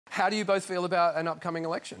How do you both feel about an upcoming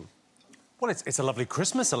election? Well, it's a lovely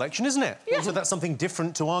Christmas election, isn't it? Yeah. So that's something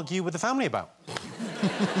different to argue with the family about.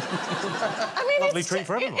 I mean, lovely treat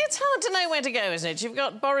for everyone. It's hard to know where to go, isn't it? You've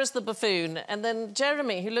got Boris the buffoon, and then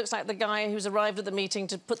Jeremy, who looks like the guy who's arrived at the meeting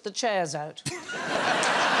to put the chairs out.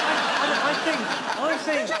 I think...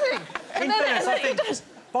 In fairness, I think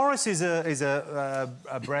Boris is a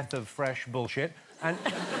breath of fresh bullshit, and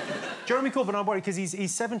Jeremy Corbyn, I'm worried because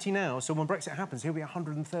he's 70 now, so when Brexit happens, he'll be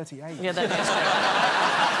 138. Yeah, that is true.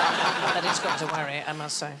 That is got to worry, I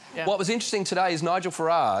must say. Yeah. What was interesting today is Nigel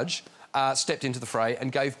Farage stepped into the fray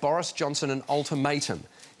and gave Boris Johnson an ultimatum.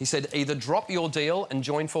 He said, either drop your deal and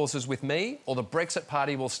join forces with me, or the Brexit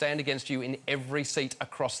Party will stand against you in every seat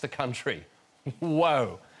across the country.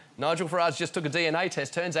 Whoa. Nigel Farage just took a DNA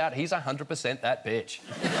test. Turns out he's 100% that bitch.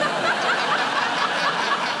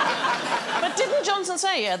 But didn't Johnson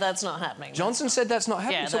say, yeah, that's not happening? Johnson said that's not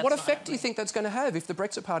happening. Yeah, so what that's effect do you think that's going to have if the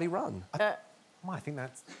Brexit Party run? Well, I think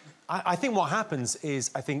that's... I think what happens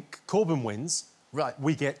is, I think Corbyn wins. Right.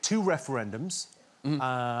 We get 2 referendums.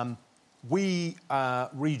 We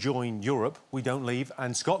rejoin Europe. We don't leave,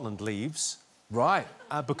 and Scotland leaves. Right.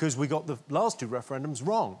 Because we got the last 2 referendums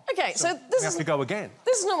wrong. OK, so this we have to go again.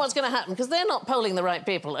 This is not what's going to happen, because they're not polling the right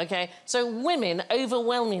people, OK? So women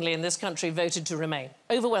overwhelmingly in this country voted to remain.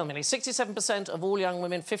 Overwhelmingly. 67% of all young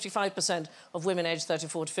women, 55% of women aged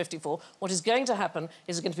 34 to 54. What is going to happen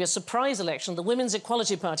is going to be a surprise election. The Women's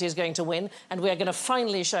Equality Party is going to win, and we are going to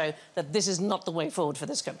finally show that this is not the way forward for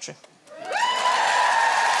this country.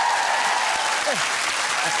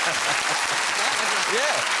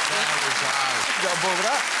 Yeah. Got to ball it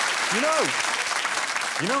up.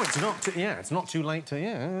 It's not too late to...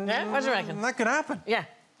 Yeah? What do you reckon? That could happen. Yeah.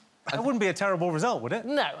 That wouldn't be a terrible result, would it?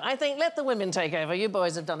 No, I think let the women take over. You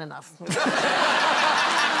boys have done enough.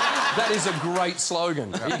 That is a great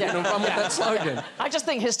slogan. You're going to run with that slogan. I just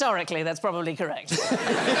think historically that's probably correct.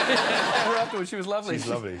 Her afterwards, she was lovely. She's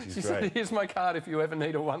lovely. She's she great. Said, here's my card if you ever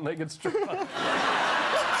need a one-legged stripper.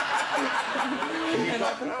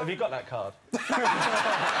 Have you got that card?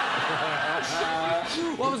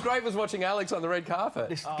 What was great was watching Alex on the red carpet.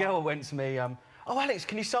 This girl went to me, oh, Alex,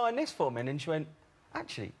 can you sign this for me? And then she went,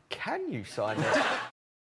 actually, can you sign this?